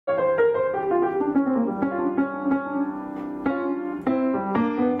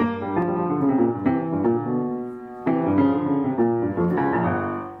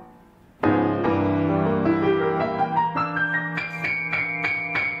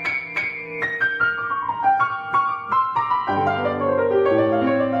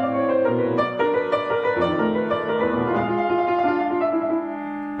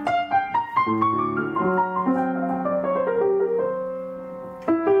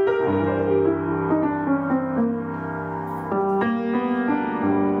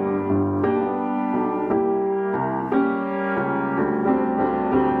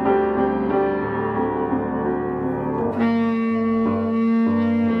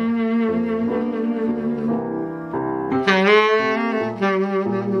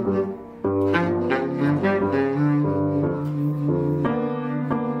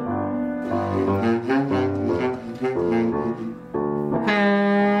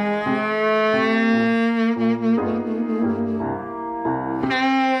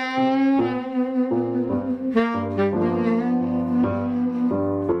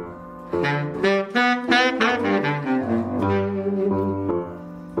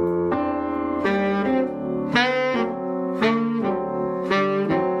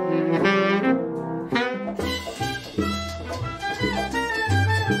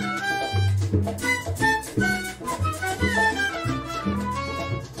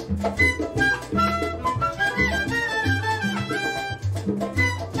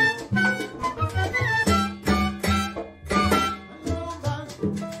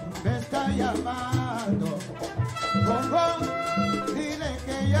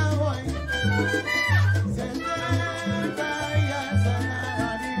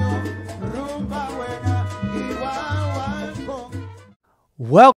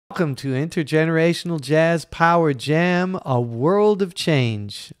Welcome to Intergenerational Jazz Power Jam, a world of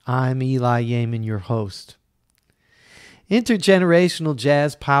change. I'm Eli Yamin, your host. Intergenerational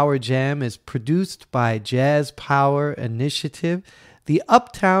Jazz Power Jam is produced by Jazz Power Initiative, the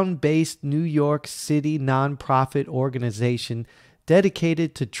uptown-based New York City nonprofit organization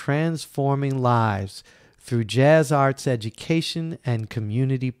dedicated to transforming lives through jazz arts education and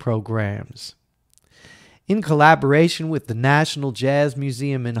community programs. In collaboration with the National Jazz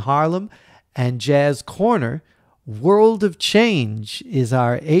Museum in Harlem and Jazz Corner, World of Change is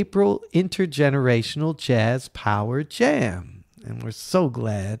our April Intergenerational Jazz Power Jam. And we're so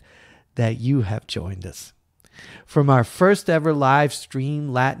glad that you have joined us. From our first ever live stream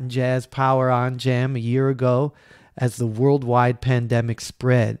Latin Jazz Power On Jam a year ago as the worldwide pandemic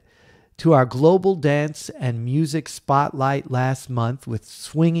spread, to our global dance and music spotlight last month with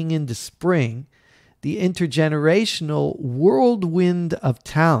Swinging into Spring, the intergenerational whirlwind of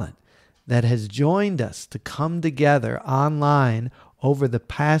talent that has joined us to come together online over the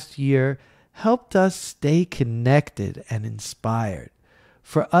past year helped us stay connected and inspired.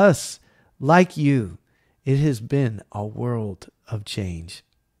 For us, like you, it has been a world of change.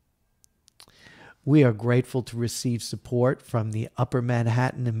 We are grateful to receive support from the Upper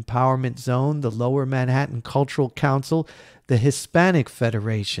Manhattan Empowerment Zone, the Lower Manhattan Cultural Council, the Hispanic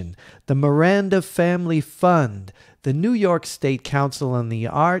Federation, the Miranda Family Fund, the New York State Council on the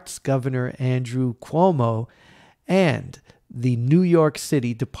Arts, Governor Andrew Cuomo, and the New York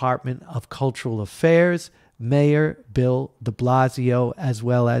City Department of Cultural Affairs, Mayor Bill de Blasio, as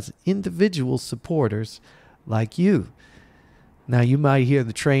well as individual supporters like you. Now, you might hear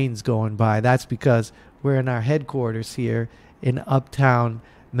the trains going by. That's because we're in our headquarters here in Uptown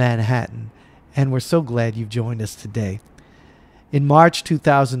Manhattan, and we're so glad you've joined us today. In March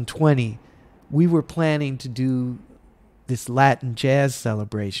 2020, we were planning to do this Latin jazz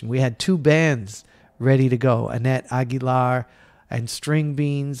celebration. We had two bands ready to go, Annette Aguilar and String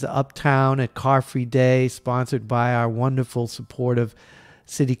Beans, Uptown at Car Free Day, sponsored by our wonderful, supportive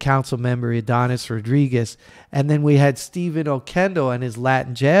City Council member Adonis Rodriguez. And then we had Stephen Oquendo and his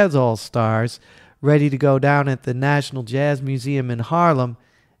Latin Jazz All-Stars ready to go down at the National Jazz Museum in Harlem.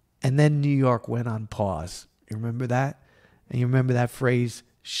 And then New York went on pause. You remember that? And you remember that phrase,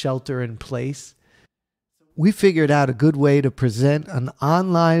 shelter in place? We figured out a good way to present an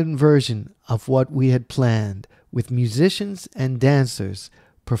online version of what we had planned, with musicians and dancers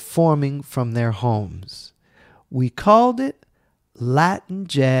performing from their homes. We called it Latin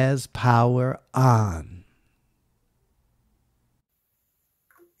Jazz Power On.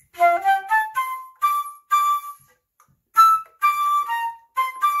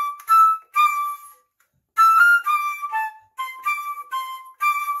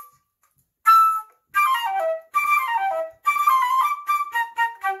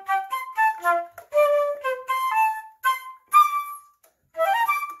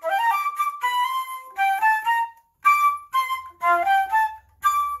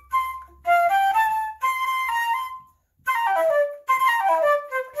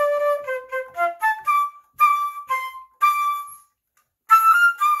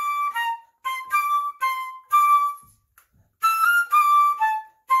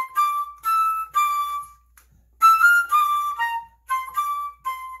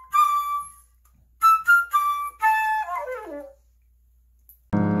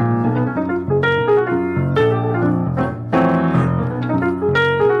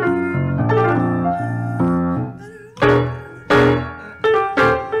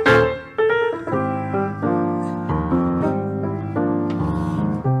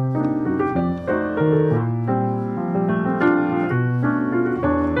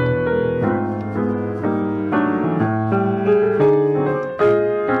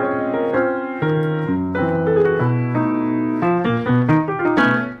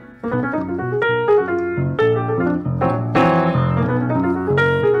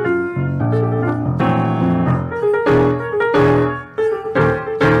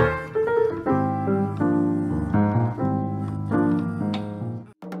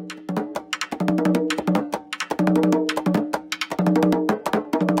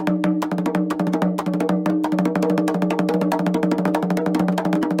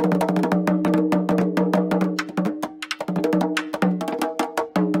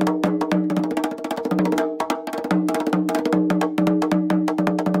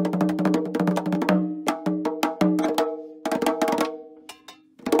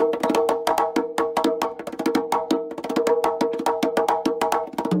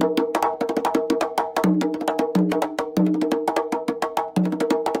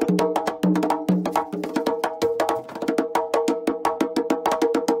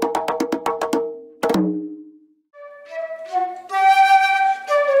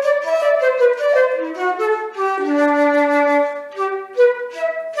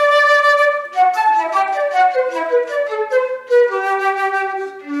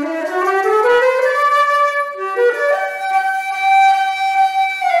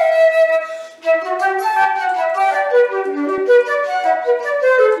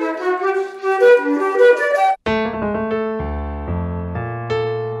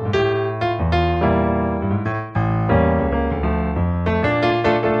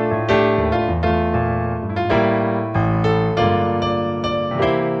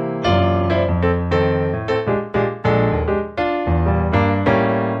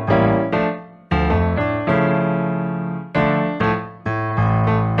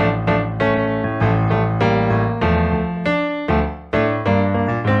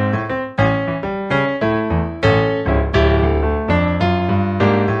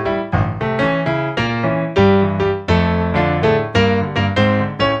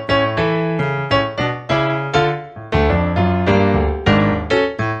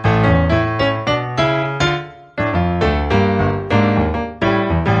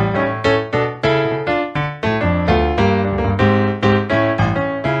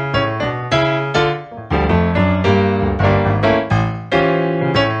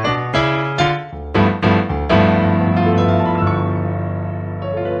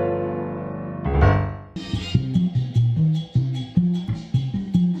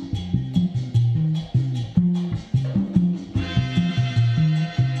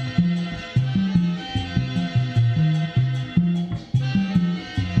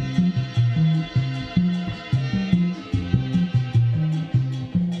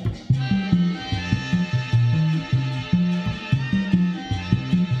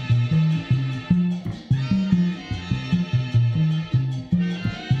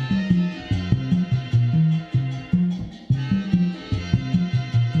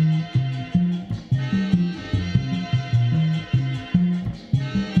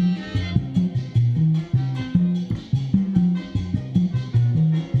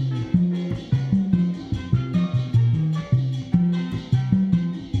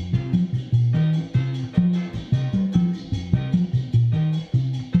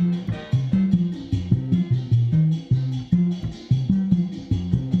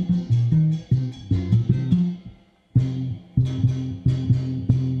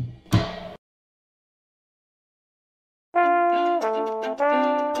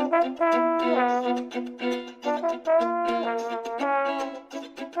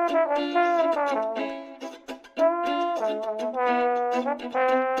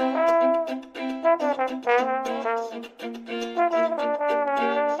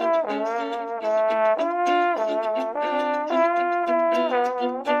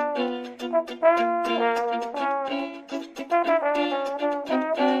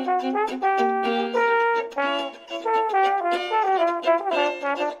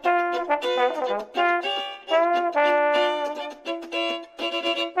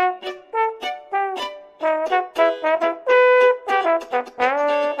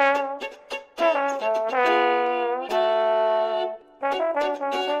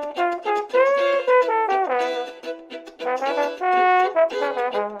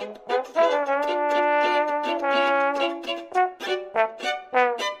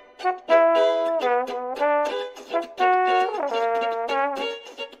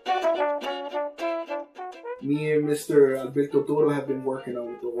 Me and Mr. Alberto Toro have been working on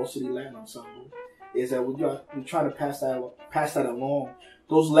with the All City Latin Ensemble is that we try to pass that along.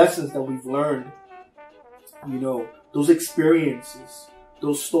 Those lessons that we've learned, you know, those experiences,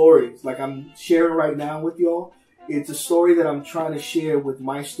 those stories, like I'm sharing right now with y'all. It's a story that I'm trying to share with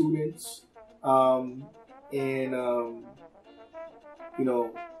my students, you know,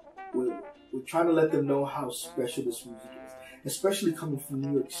 we're trying to let them know how special this music is, especially coming from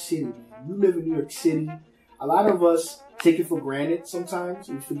New York City, man. You live in New York City. A lot of us take it for granted sometimes.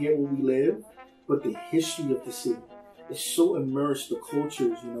 We forget where we live. But the history of the city is so immersed, the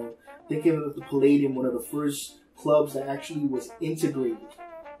cultures, you know. Thinking of the Palladium, one of the first clubs that actually was integrated.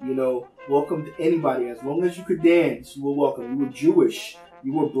 You know, welcome to anybody. As long as you could dance, you were welcome. You were Jewish.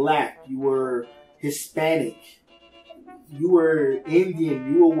 You were black. You were Hispanic. You were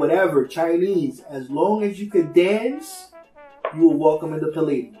Indian. You were whatever, Chinese. As long as you could dance, you were welcome in the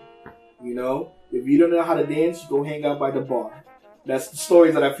Palladium. You know? If you don't know how to dance, you go hang out by the bar. That's the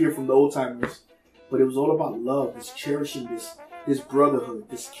stories that I hear from the old timers. But it was all about love, this cherishing, this brotherhood,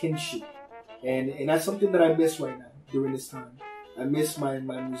 this kinship. And that's something that I miss right now during this time. I miss my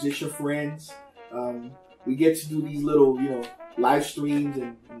musician friends. We get to do these little, you know, live streams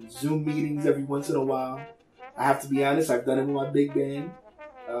and Zoom meetings every once in a while. I have to be honest, I've done it with my big band.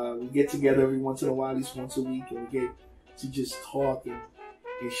 We get together every once in a while, at least once a week, and we get to just talk and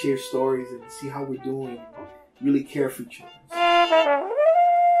share stories and see how we're doing, and really care for each other.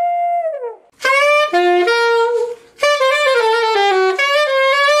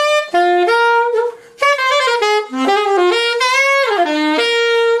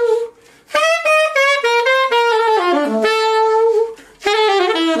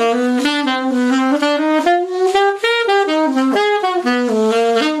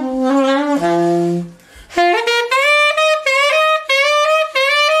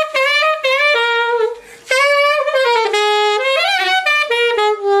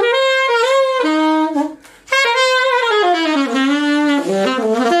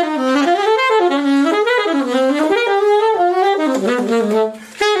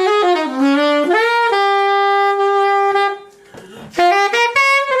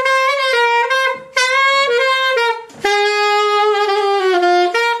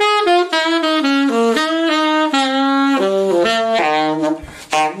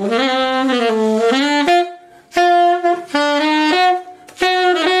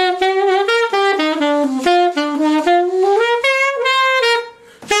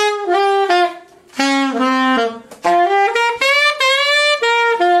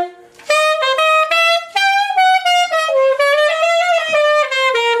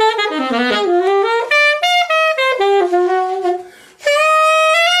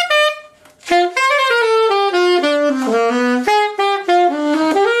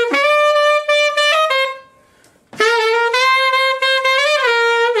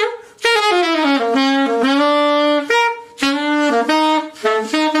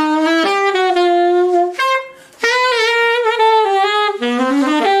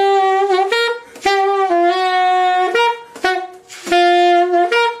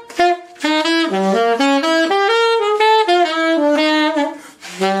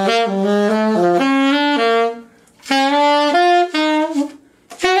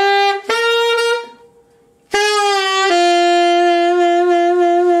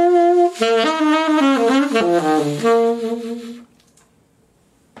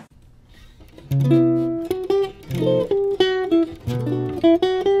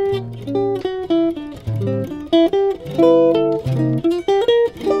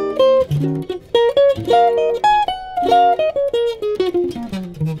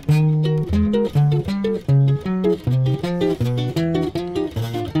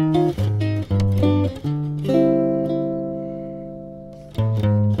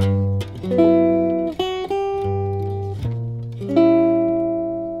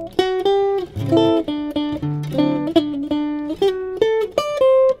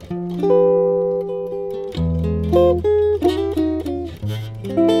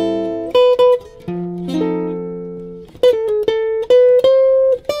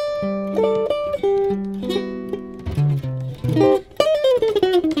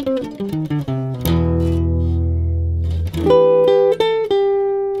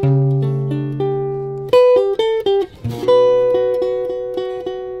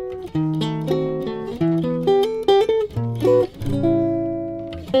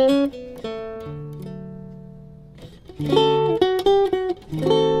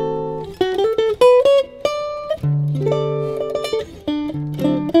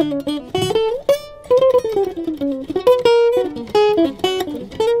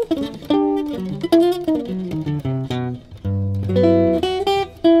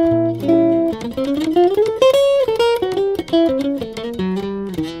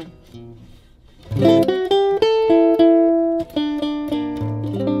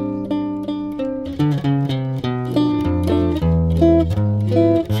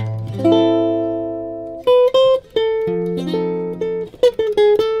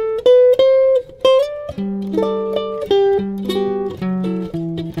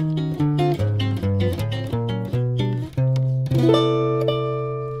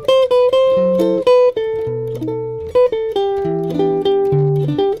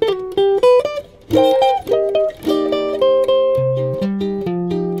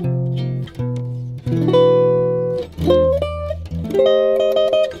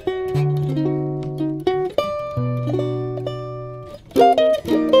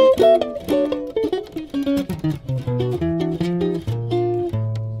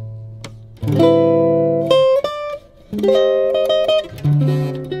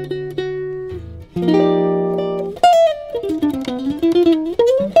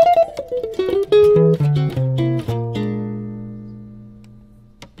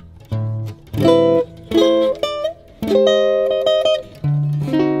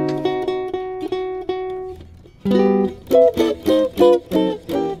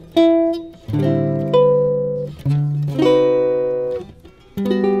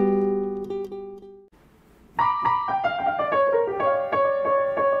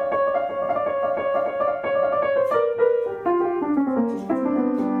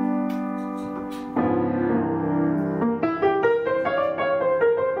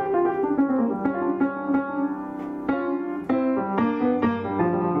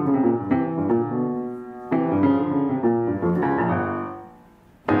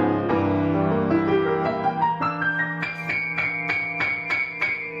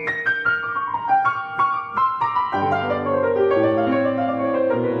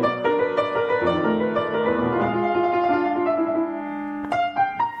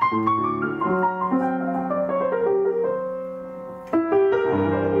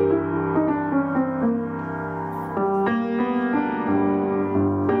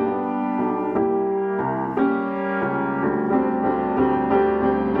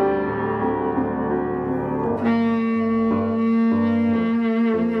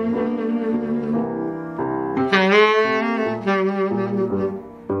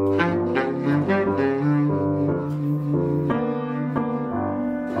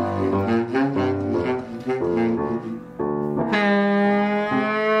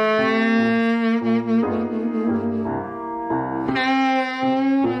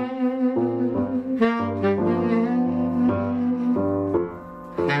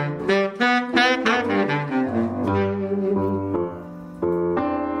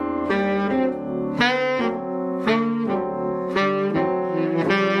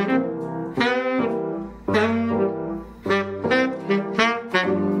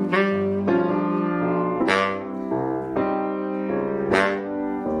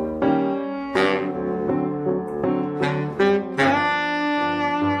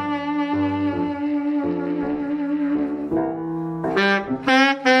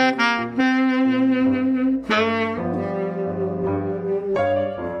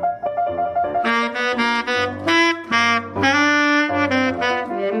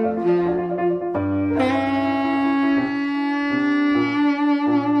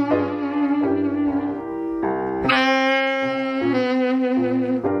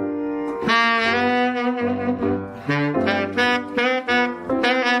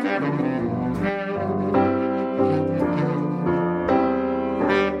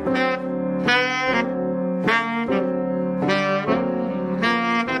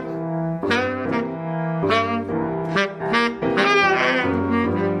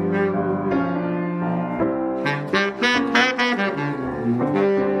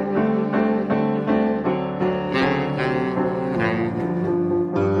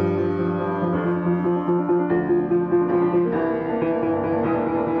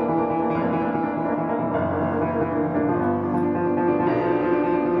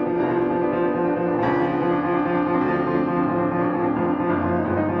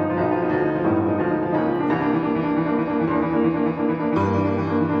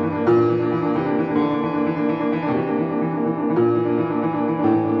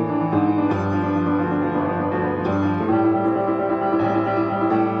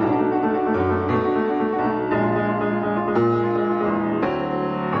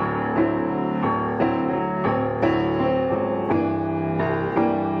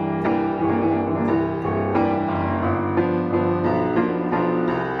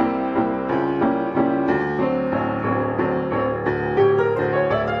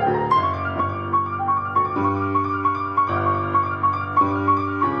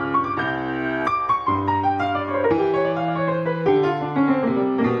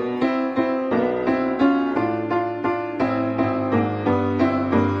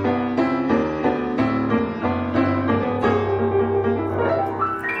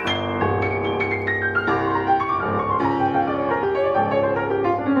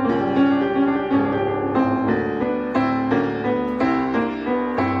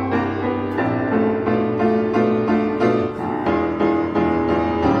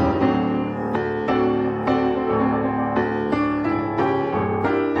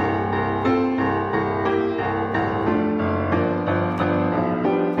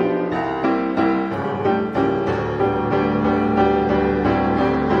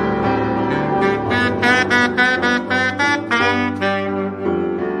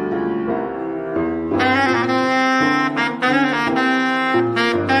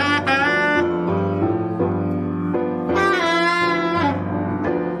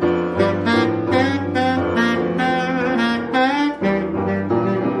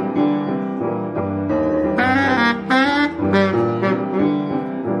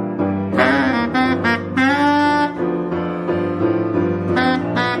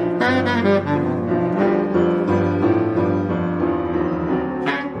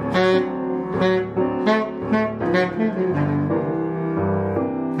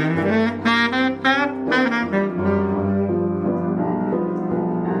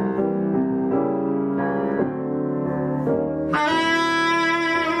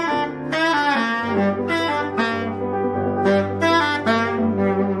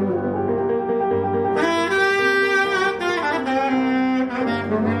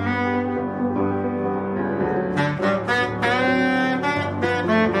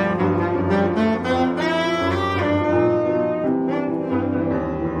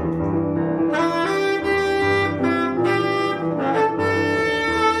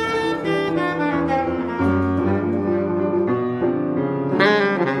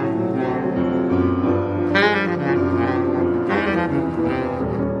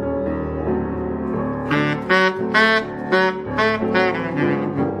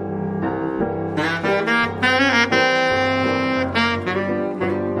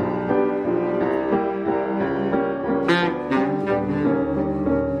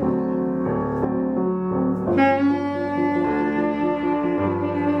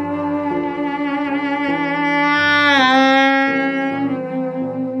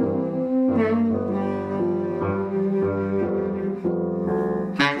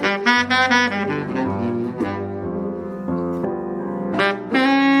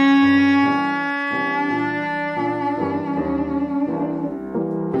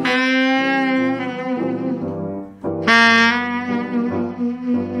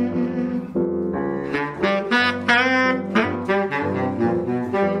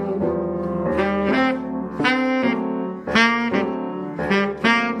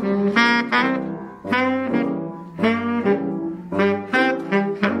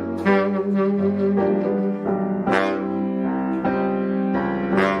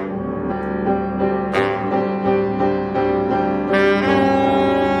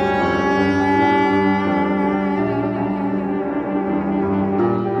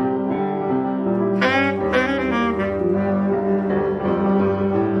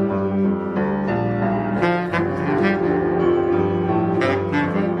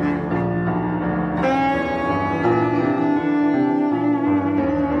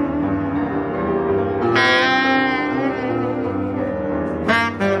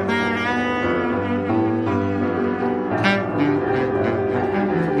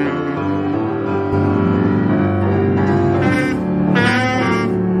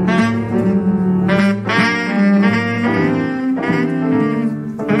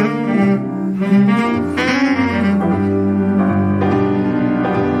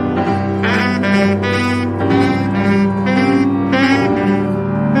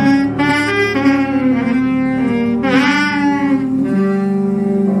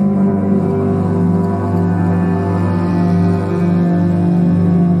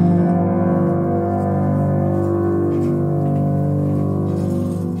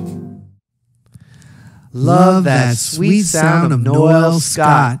 love that sweet sound of Knoel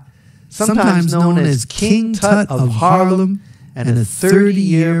Scott, sometimes known as King Tut of Harlem and a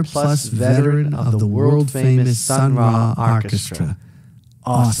 30-year-plus veteran of the world-famous Sun Ra Orchestra.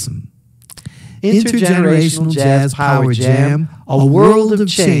 Awesome. Intergenerational Jazz Power Jam, a world of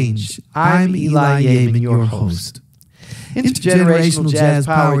change. I'm Eli Yamin, your host. Intergenerational Jazz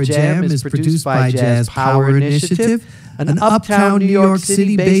Power Jam is produced by Jazz Power Initiative, an uptown New York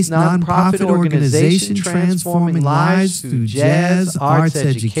City-based nonprofit organization transforming lives through jazz, arts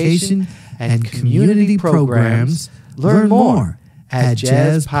education, and community programs. Learn more at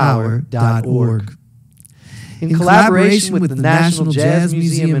jazzpower.org. In collaboration with the National Jazz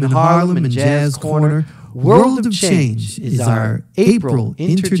Museum in Harlem and Jazz Corner, World of Change is our April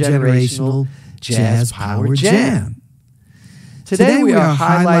Intergenerational Jazz Power Jam. Today we are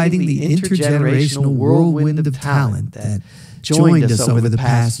highlighting the intergenerational whirlwind of talent that joined us over the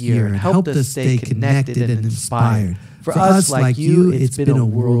past year and helped us stay connected and inspired. For us like you, it's been a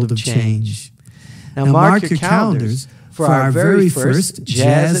world of change. Now mark your calendars for our very first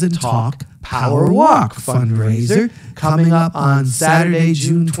Jazz and Talk Power Walk fundraiser coming up on Saturday,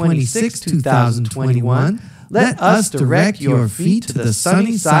 June 26, 2021. Let us direct your feet to the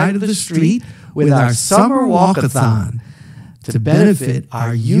sunny side of the street with our Summer Walkathon to benefit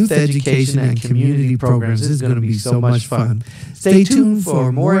our youth education and community programs. This is going to be so much fun. Stay tuned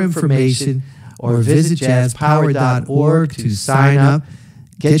for more information or visit jazzpower.org to sign up.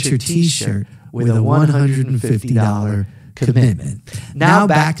 Get your t-shirt with a $150 commitment. Now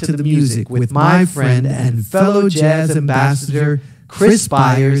back to the music with my friend and fellow jazz ambassador Chris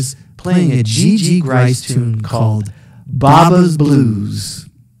Byars playing a G.G. Grice tune called Baba's Blues.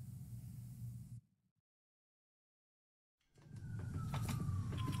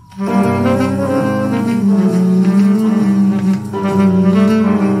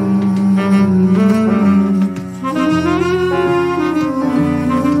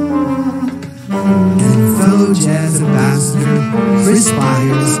 Jazz ambassador Chris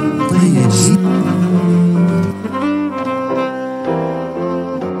Byars playing a G.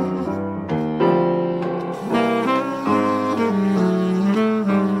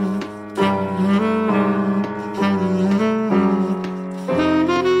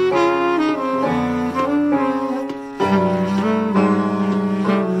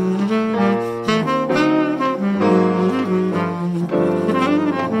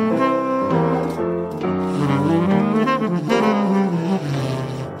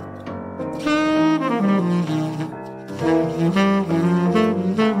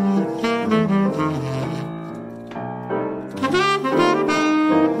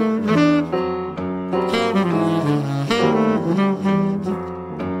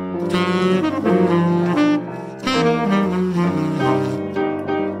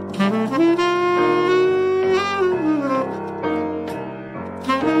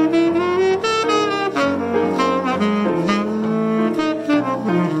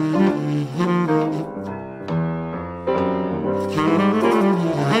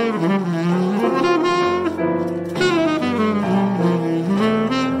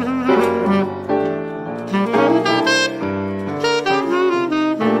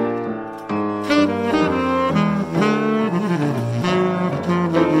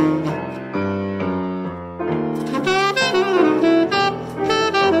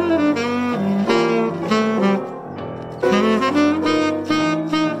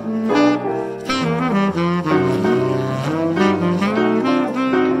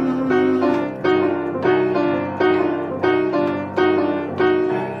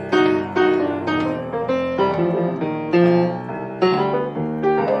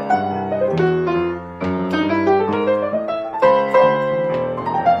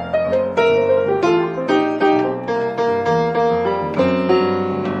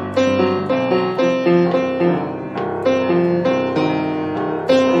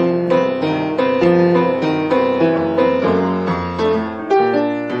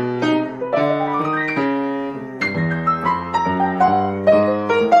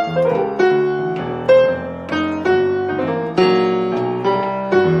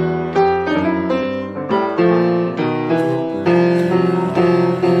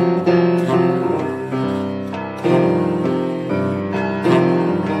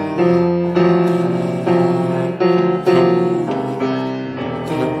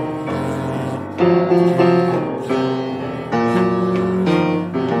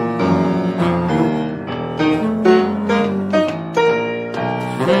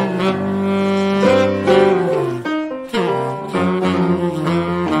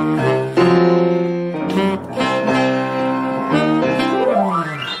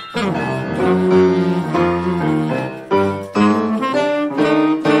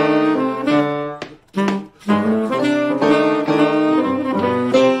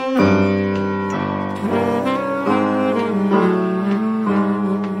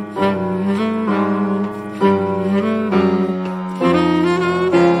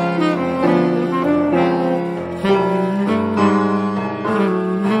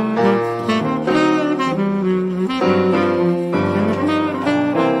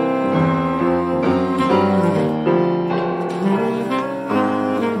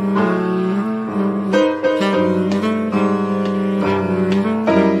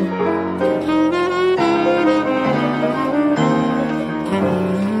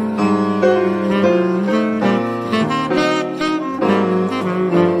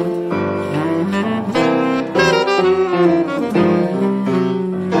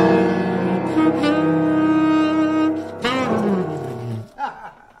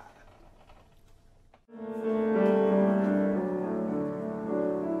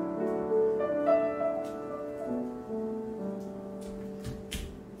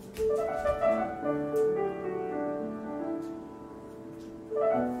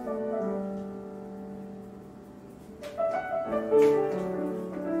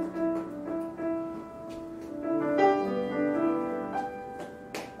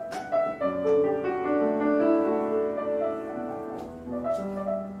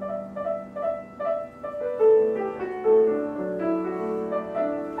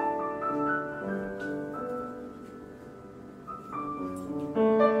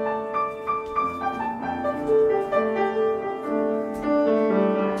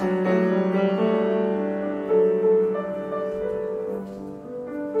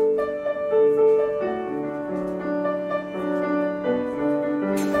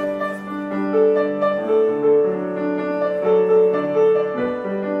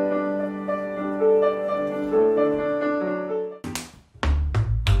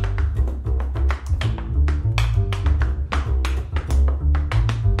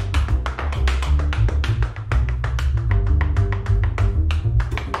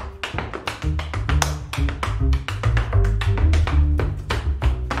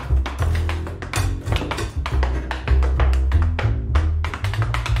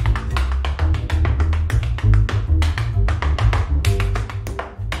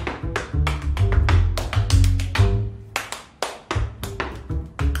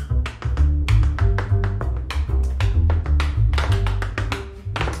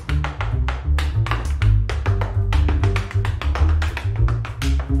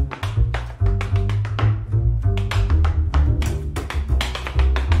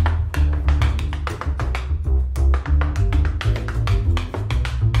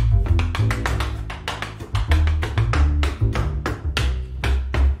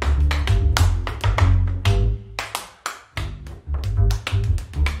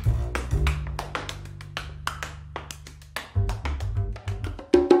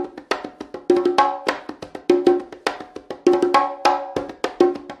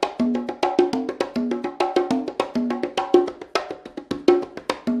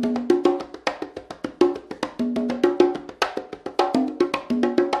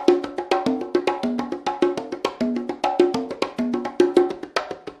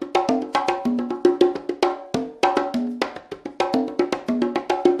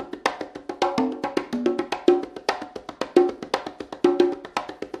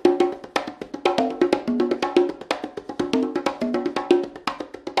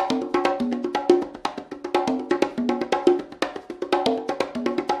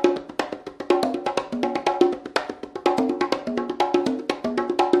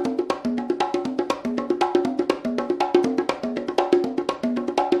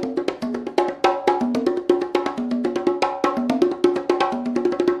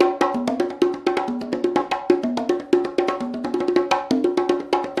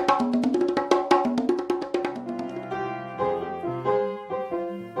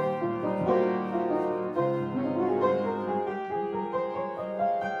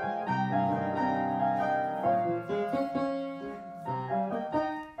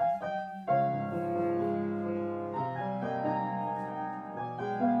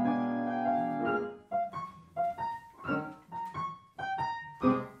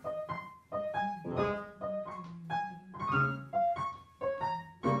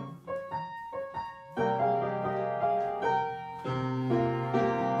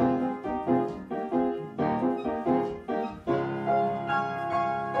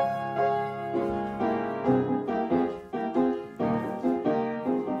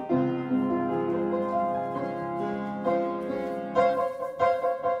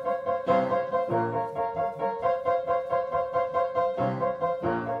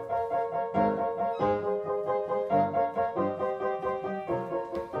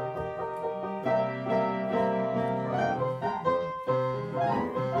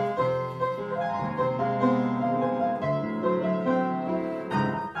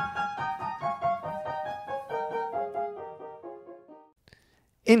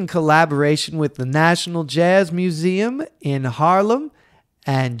 in collaboration with the National Jazz Museum in Harlem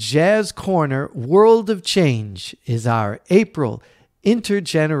and Jazz Corner World of Change is our April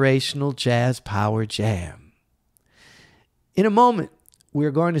Intergenerational Jazz Power Jam. In a moment,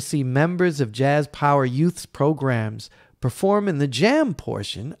 we're going to see members of Jazz Power Youth's programs perform in the jam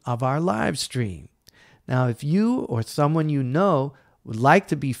portion of our live stream. Now, if you or someone you know would like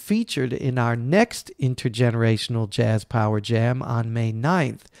to be featured in our next Intergenerational Jazz Power Jam on May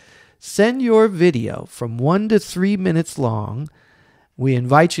 9th, send your video from 1 to 3 minutes long. We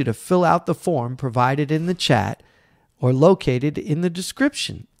invite you to fill out the form provided in the chat or located in the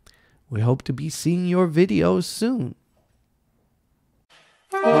description. We hope to be seeing your videos soon.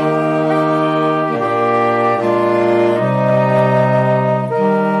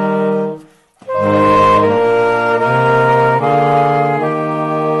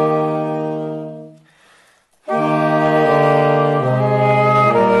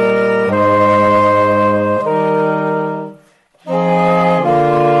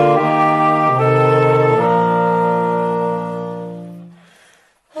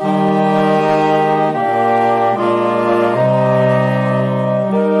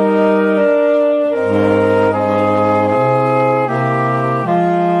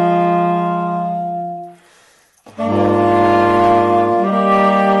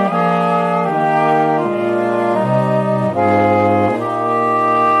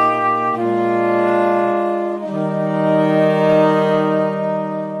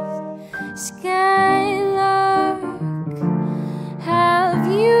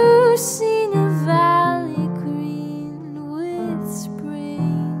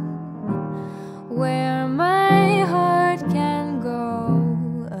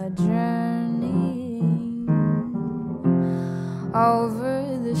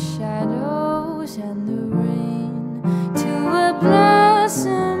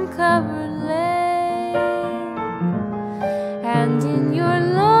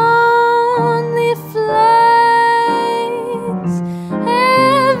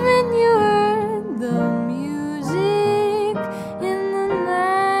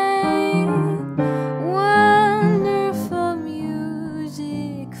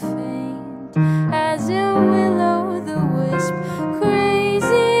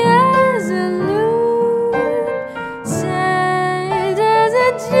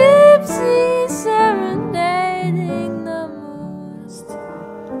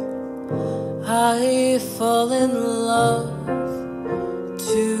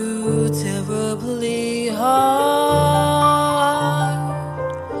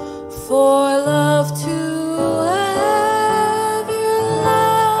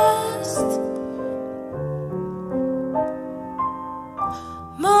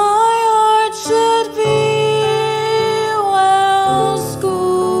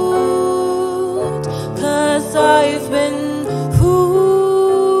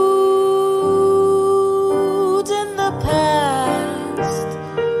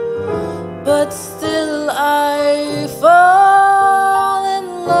 But still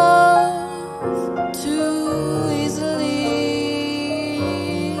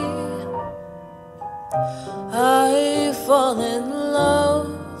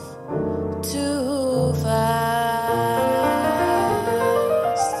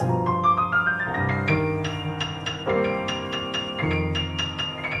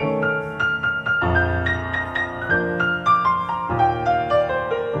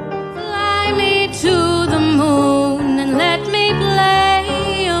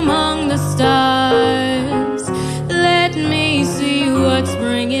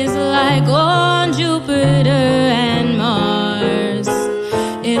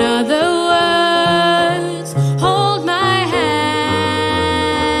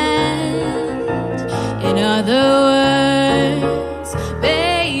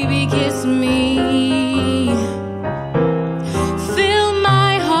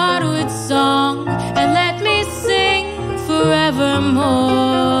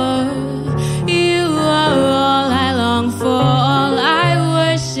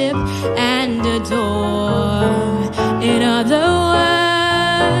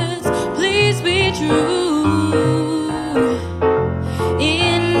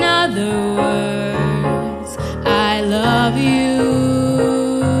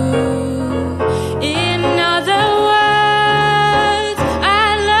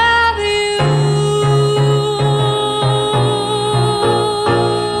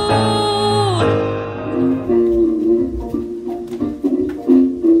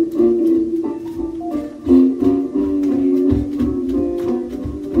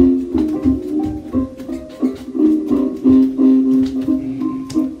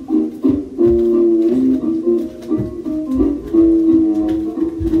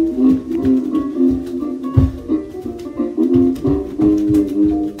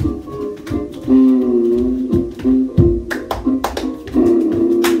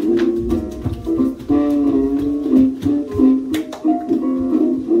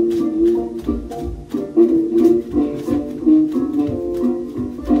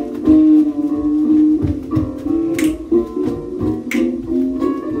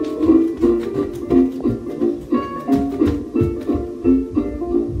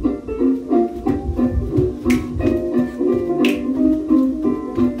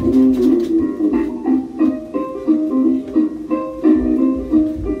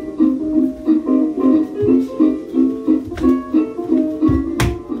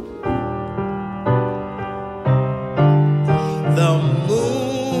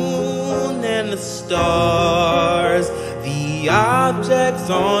moon and the stars, the objects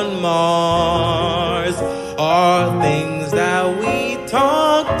on Mars, are things that we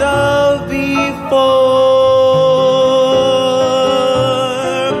talked of before.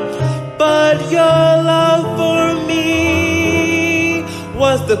 But your love for me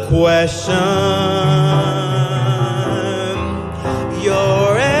was the question.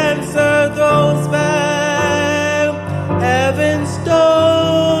 Your answer goes back heaven's doors.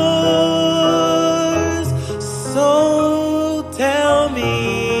 So tell me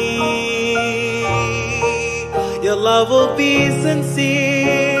your love will be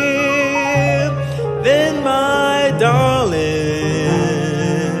sincere, then my darling,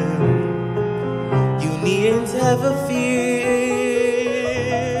 you needn't ever fear,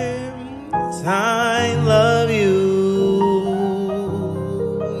 'cause I love you.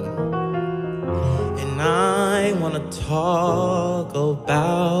 I want to talk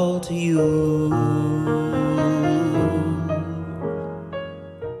about you.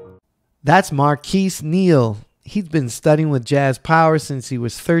 That's Marquise Neal. He's been studying with Jazz Power since he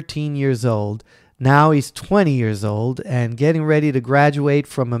was 13 years old. Now he's 20 years old and getting ready to graduate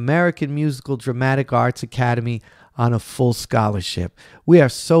from American Musical Dramatic Arts Academy on a full scholarship. We are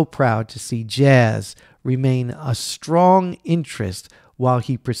so proud to see jazz remain a strong interest while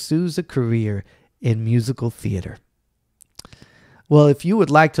he pursues a career in musical theater. Well, if you would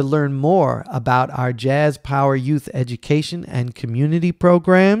like to learn more about our Jazz Power Youth Education and Community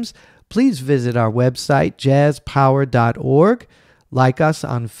programs, please visit our website, jazzpower.org. Like us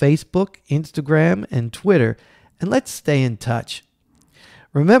on Facebook, Instagram, and Twitter, and let's stay in touch.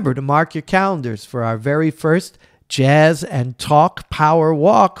 Remember to mark your calendars for our very first Jazz and Talk Power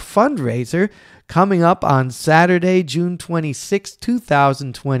Walk fundraiser coming up on Saturday, June 26,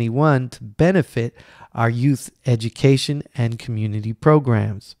 2021, to benefit our youth education and community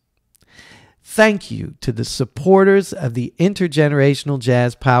programs. Thank you to the supporters of the Intergenerational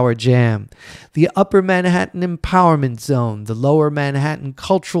Jazz Power Jam, the Upper Manhattan Empowerment Zone, the Lower Manhattan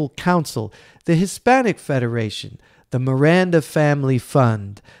Cultural Council, the Hispanic Federation, the Miranda Family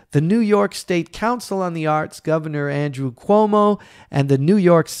Fund, the New York State Council on the Arts, Governor Andrew Cuomo, and the New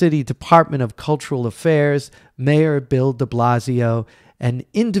York City Department of Cultural Affairs, Mayor Bill de Blasio, and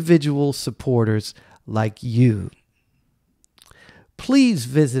individual supporters like you. Please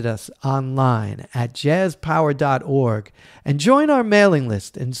visit us online at jazzpower.org and join our mailing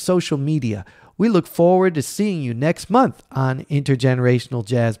list and social media. We look forward to seeing you next month on Intergenerational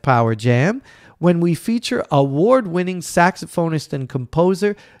Jazz Power Jam, when we feature award-winning saxophonist and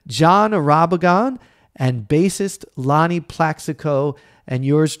composer John Arabagon and bassist Lonnie Plaxico, and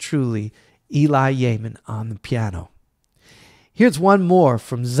yours truly, Eli Yamin, on the piano. Here's one more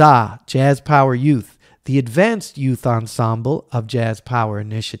from ZA, Jazz Power Youth, the advanced youth ensemble of Jazz Power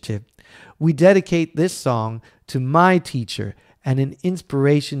Initiative. We dedicate this song to my teacher and an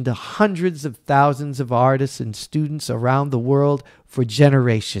inspiration to hundreds of thousands of artists and students around the world for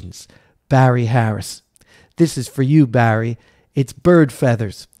generations, Barry Harris. This is for you, Barry. It's Bird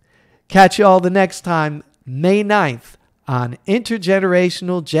Feathers. Catch you all the next time, May 9th, on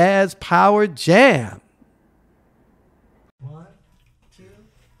Intergenerational Jazz Power Jam. 1, 2,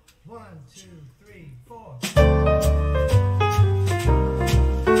 1, 2, 3, 4.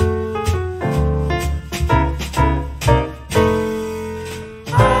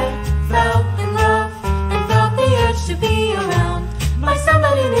 I fell in love and felt the urge to be around my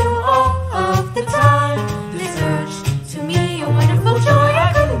somebody new all of the time. This urge, to me, a wonderful joy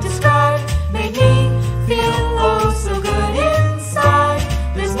I couldn't describe, made me feel oh so good inside.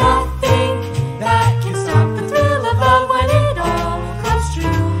 There's nothing that can stop the thrill of love when it all comes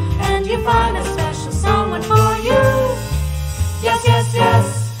true, and you find a special someone for you. Yes, yes,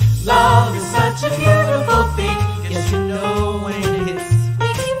 yes, love is such a beautiful thing. Yes, you know when it hits,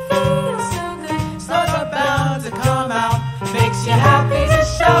 makes you feel so good. Stars are bound to come out, makes you happy to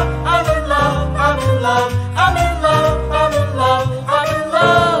shout, I'm in love, I'm in love, I'm in love, I'm in love, I'm in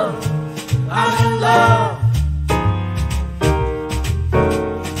love, I'm in love.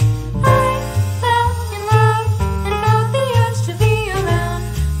 I fell in love and felt the urge to be around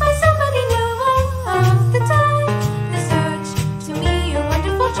by somebody new all of the time. This urge, to me, a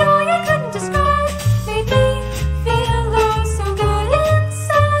wonderful joy I couldn't describe, made me feel oh so good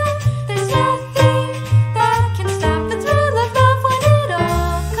inside. There's nothing that can stop the thrill of love when it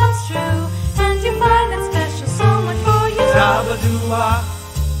all comes true, and you find that special someone for you. Zabadoo-ah,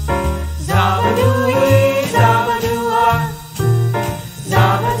 Zabadoo-wee, zabadoo-ah,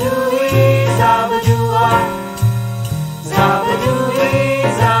 zabadoo-wee, zabadoo-ah, zabadoo-wee,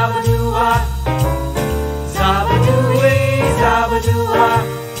 zabadoo-ah, zabadoo-wee, zabadoo-ah.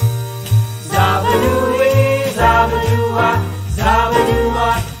 Zabadoo-wee, zabadoo-wah,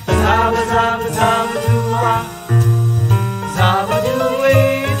 zabadoo-wah, zaba, zaba, zabadoo-wah.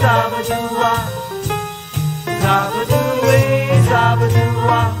 Zabadoo-wee, zabadoo-wah, zabadoo-wee,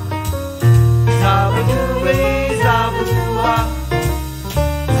 zabadoo-wah, zabadoo-wee, zabadoo-wah,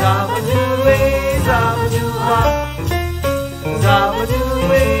 zabadoo-wee, zabadoo-wah,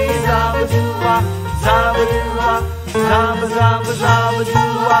 zabadoo-wee, zabadoo-wah, zabadoo-wah, zaba, zaba,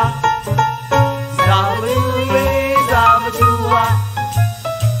 zabadoo-wah, zabadoo-wee, zabadoo-wah,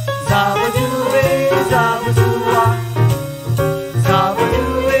 zabadoo-wee, zabadoo-wah,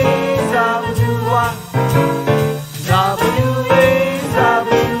 zabadoo-wee, zabadoo-wah, zabadoo-wee,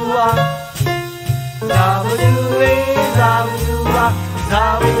 zabadoo-wah, zabadoo-wee, zabadoo-wah,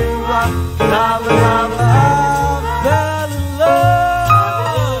 zabadoo-wah, zaba, zaba.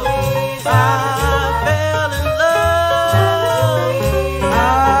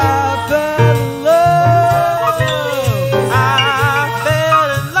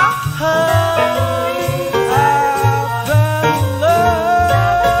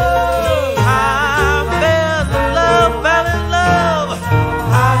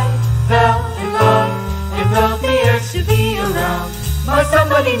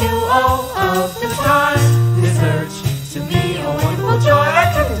 Somebody knew all of the time. This urge to me, a wonderful joy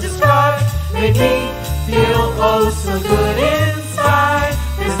I couldn't describe, made me feel oh so good inside.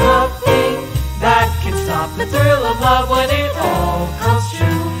 There's nothing that can stop the thrill of love when it all comes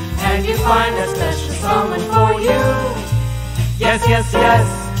true, and you find that special someone for you. Yes, yes, yes,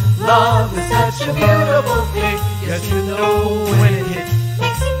 love is such a beautiful thing. Yes, you know when it hits